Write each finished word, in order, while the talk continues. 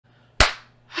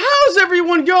how's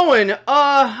everyone going?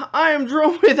 I am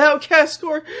Jerome with Outcast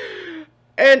Score,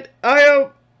 and I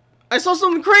saw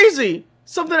something crazy.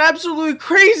 Something absolutely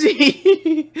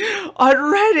crazy on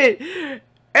Reddit,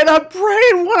 and I'm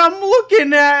praying what I'm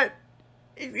looking at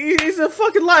is a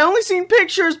fucking lie. I only seen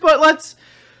pictures, but let's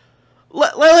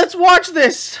watch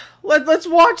this. Let's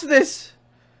watch this.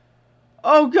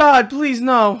 Oh God, please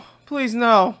no. Please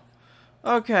no.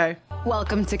 Okay.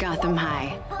 Welcome to Gotham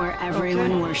High, where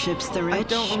everyone worships the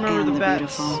rich and the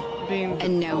beautiful.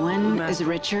 And no one is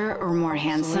richer or more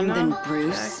handsome than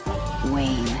Bruce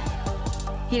Wayne.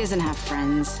 He doesn't have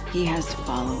friends, he has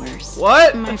followers.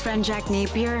 What? My friend Jack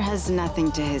Napier has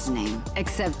nothing to his name,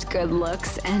 except good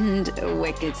looks and a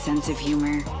wicked sense of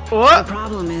humor. What? The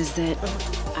problem is that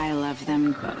I love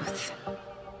them both.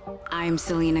 I'm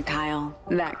Selena Kyle,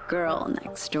 that girl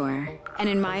next door. And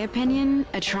in my opinion,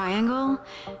 a triangle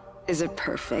is a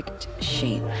perfect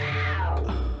shape.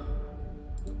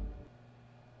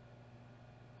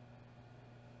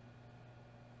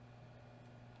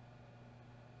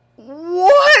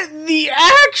 What the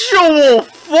actual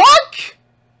fuck?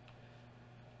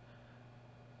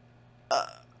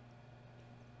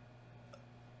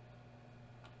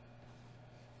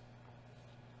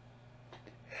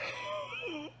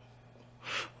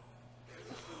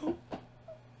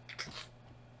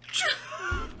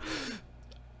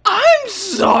 I'm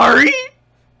sorry?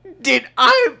 Did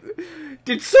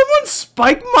someone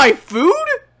spike my food?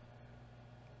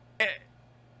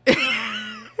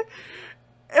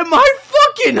 Am I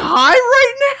fucking high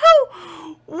right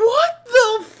now? What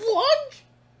the fuck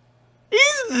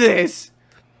is this?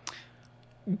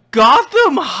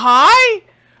 Gotham High?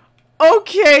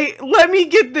 Okay, let me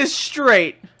get this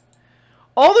straight.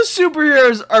 All the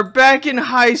superheroes are back in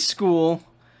high school.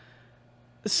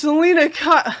 Selena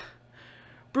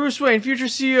Bruce Wayne, future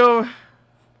CEO.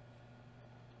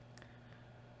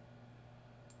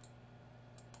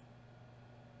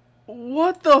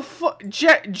 What the fuck?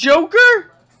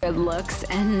 Joker? Good looks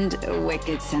and a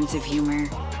wicked sense of humor.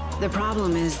 The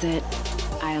problem is that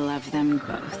I love them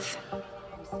both.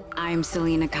 I'm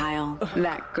Selena Kyle,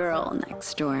 that girl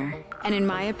next door. And in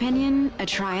my opinion, a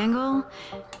triangle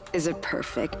is a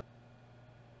perfect...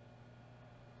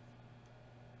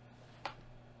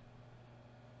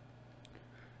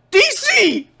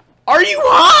 DC! Are you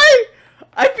high?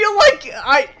 I feel like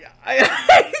I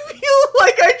feel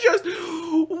like I just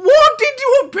walked into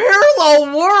a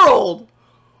parallel world.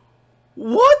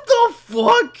 What the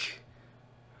fuck?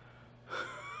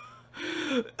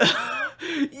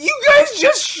 You guys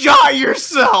just shot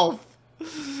yourself.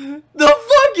 The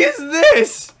fuck is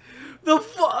this? The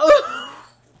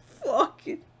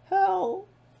fucking hell.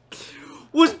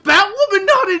 Was Batwoman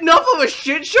not enough of a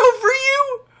shit show for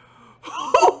you?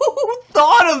 Who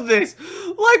thought of this?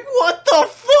 Like, what the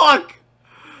fuck?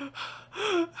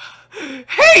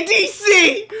 Hey,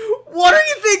 DC! What are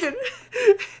you thinking?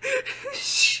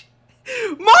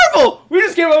 Marvel! We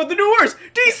just came out with the new words.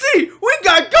 DC! We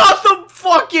got Gotham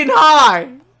fucking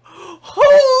High!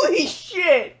 Holy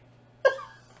shit!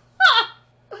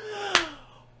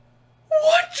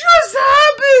 What just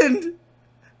happened?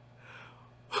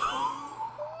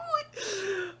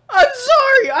 I'm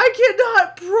sorry, I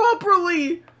cannot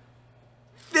properly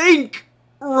think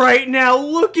right now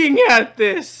looking at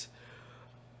this.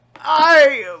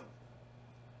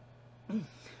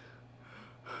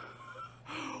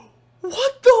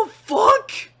 What the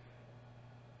fuck?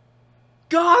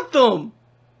 Gotham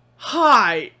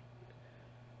High.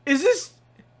 Is this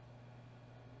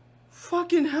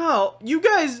fucking hell? You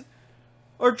guys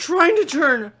are trying to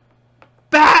turn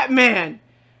Batman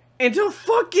into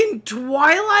fucking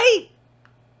Twilight?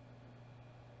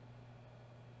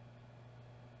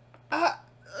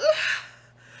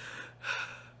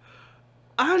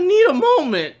 I need a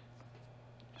moment.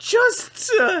 Just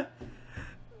to...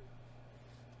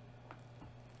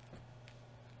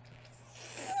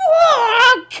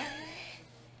 Fuck!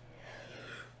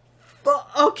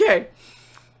 Okay.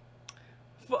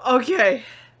 Okay.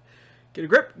 Get a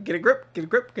grip, get a grip, get a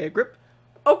grip, get a grip.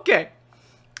 Okay.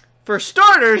 For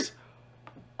starters,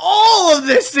 all of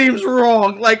this seems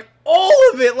wrong. Like, all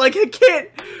of it. Like, I can't...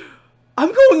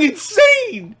 I'm going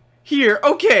insane here.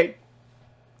 Okay.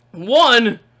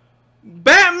 One,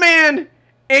 Batman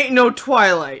ain't no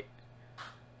Twilight.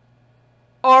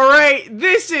 Alright,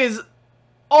 this is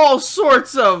all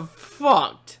sorts of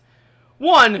fucked.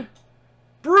 One,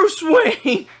 Bruce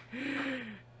Wayne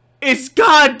is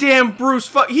goddamn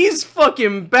he's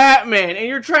fucking Batman, and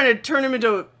you're trying to turn him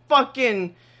into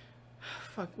fucking...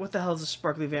 Fuck, what the hell is the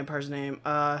sparkly vampire's name?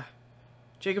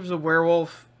 Jacob's a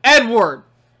werewolf. Edward!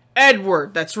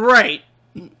 Edward, that's right.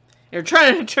 You're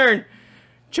trying to turn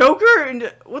Joker?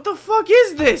 And what the fuck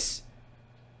is this?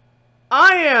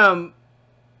 I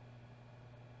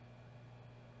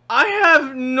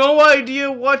have no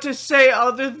idea what to say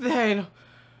other than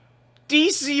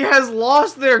DC has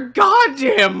lost their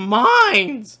goddamn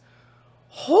minds.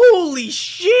 Holy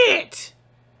shit.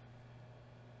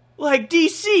 Like,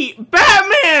 DC,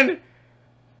 Batman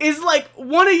is like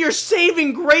one of your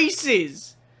saving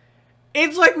graces.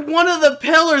 It's like one of the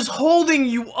pillars holding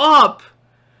you up.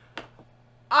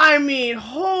 I mean,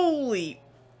 holy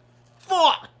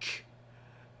fuck.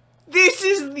 This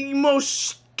is the most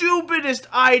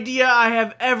stupidest idea I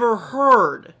have ever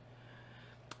heard.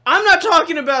 I'm not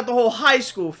talking about the whole high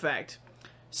school effect.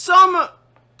 Some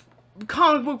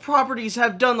comic book properties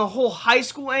have done the whole high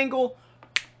school angle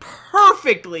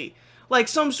perfectly. Like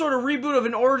some sort of reboot of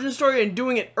an origin story and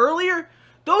doing it earlier.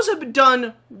 Those have been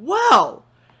done well.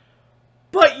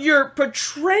 But you're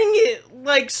portraying it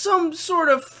like some sort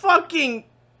of fucking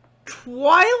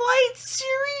Twilight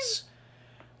series?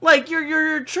 Like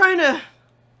you're trying to...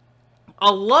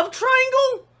 A love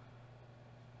triangle?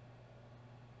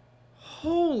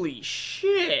 Holy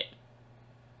shit.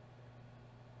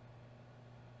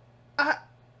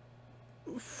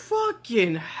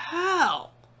 Fucking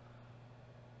hell.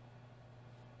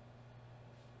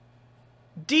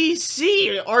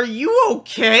 DC, are you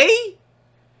okay?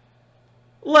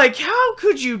 Like, how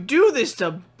could you do this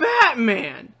to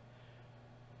Batman?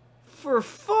 For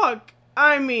fuck,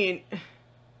 I mean...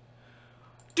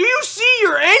 Do you see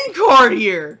your end card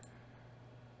here?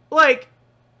 Like...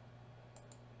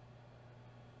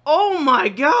 Oh my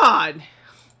god.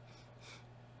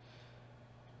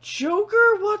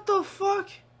 Joker, what the fuck?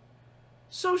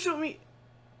 Social media...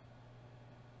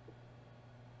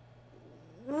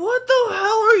 What the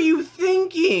hell are you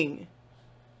thinking?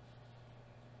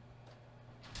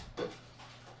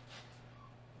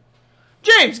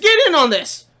 James, get in on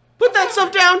this! Put that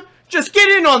stuff down! Just get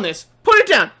in on this! Put it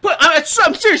down!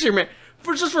 I'm serious here, man.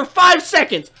 Just for 5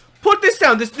 seconds. Put this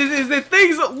down. This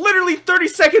thing's literally 30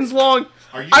 seconds long.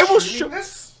 Are you streaming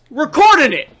this?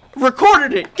 Recording it!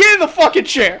 Get in the fucking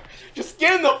chair! Just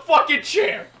get in the fucking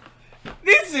chair!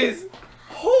 This is...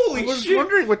 Holy shit! I was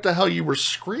wondering what the hell you were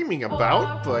screaming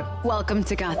about, but... Welcome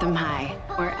to Gotham High,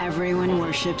 where everyone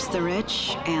worships the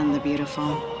rich and the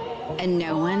beautiful. And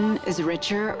no one is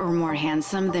richer or more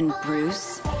handsome than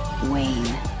Bruce Wayne.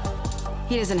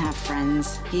 He doesn't have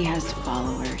friends, he has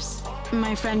followers.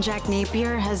 My friend Jack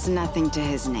Napier has nothing to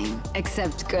his name,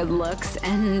 except good looks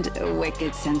and a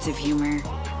wicked sense of humor.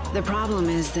 The problem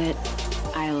is that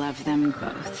I love them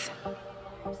both.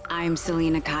 I'm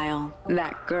Selina Kyle,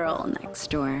 that girl next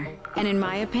door. And in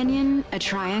my opinion, a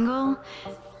triangle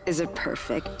is a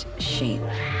perfect shape.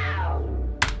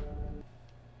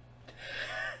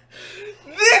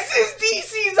 This is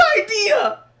DC's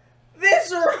idea!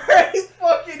 This right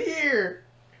fucking here!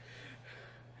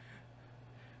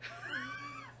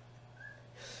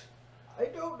 I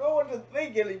don't know what to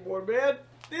think anymore, man.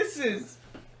 This is...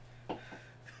 I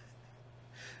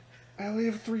only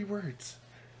have 3 words.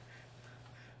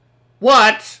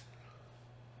 What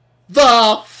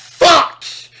the fuck?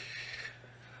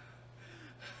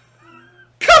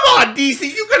 Come on, DC,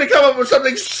 you gotta come up with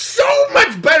something so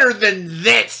much better than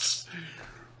this.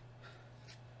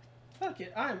 Fuck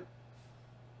it,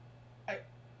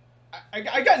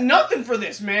 I got nothing for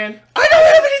this, man. I don't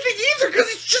have anything either,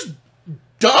 because it's just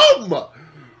dumb.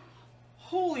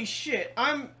 Holy shit,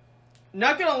 I'm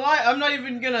not gonna lie, I'm not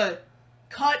even gonna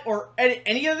cut or edit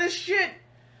any of this shit.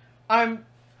 I'm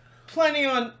planning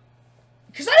on...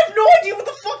 Because I have no idea what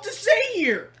the fuck to say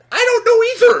here. I don't know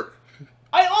either.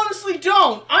 I honestly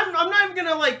don't. I'm not even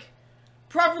gonna, like,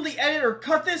 properly edit or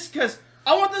cut this, because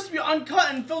I want this to be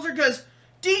uncut and filtered, because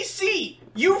DC,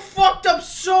 you fucked up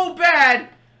so bad,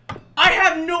 I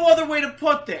have no other way to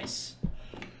put this.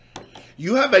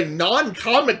 You have a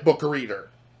non-comic book reader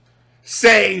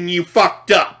saying you fucked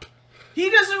up. He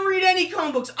doesn't read any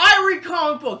comic books. I read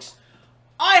comic books.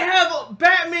 I have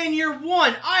Batman Year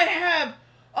One. I have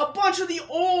a bunch of the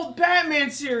old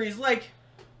Batman series. Like,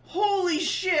 holy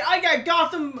shit, I got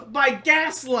Gotham by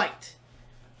Gaslight.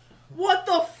 What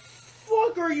the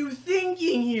fuck are you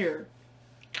thinking here?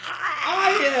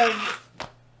 I am...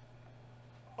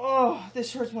 Oh,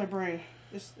 this hurts my brain.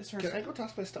 This hurts. Can I go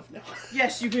toss my stuff now?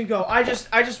 Yes, you can go. I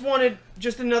just wanted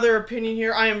just another opinion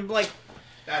here. I am like...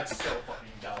 That's so fucking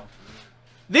dumb.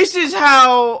 This is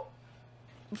how...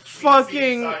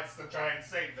 Fucking... decides to try and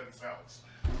save themselves.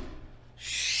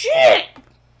 Shit!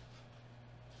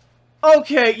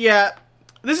 Okay, yeah.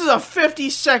 This is a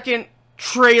 50-second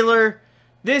trailer.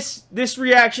 This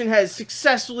reaction has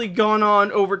successfully gone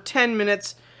on over 10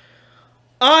 minutes.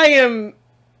 I am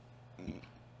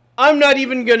I'm not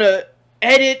even gonna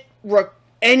edit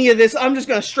any of this. I'm just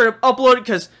gonna straight up upload it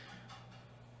because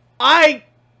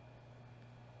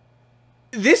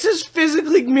this has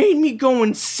physically made me go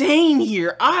insane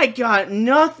here. I got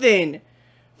nothing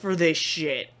for this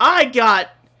shit.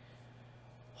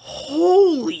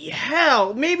 Holy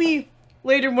hell. Maybe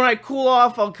later when I cool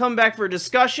off, I'll come back for a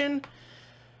discussion.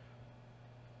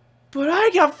 But I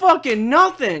got fucking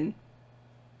nothing.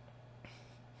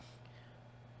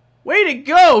 Way to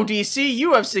go, DC.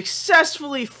 You have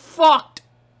successfully fucked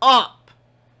up.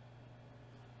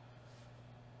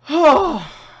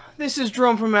 Oh, this is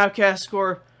Jerome from Outcast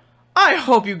Score. I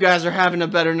hope you guys are having a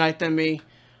better night than me.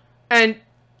 And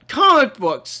comic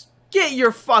books, get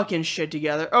your fucking shit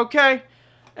together, okay?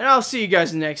 And I'll see you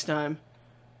guys next time.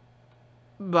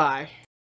 Bye.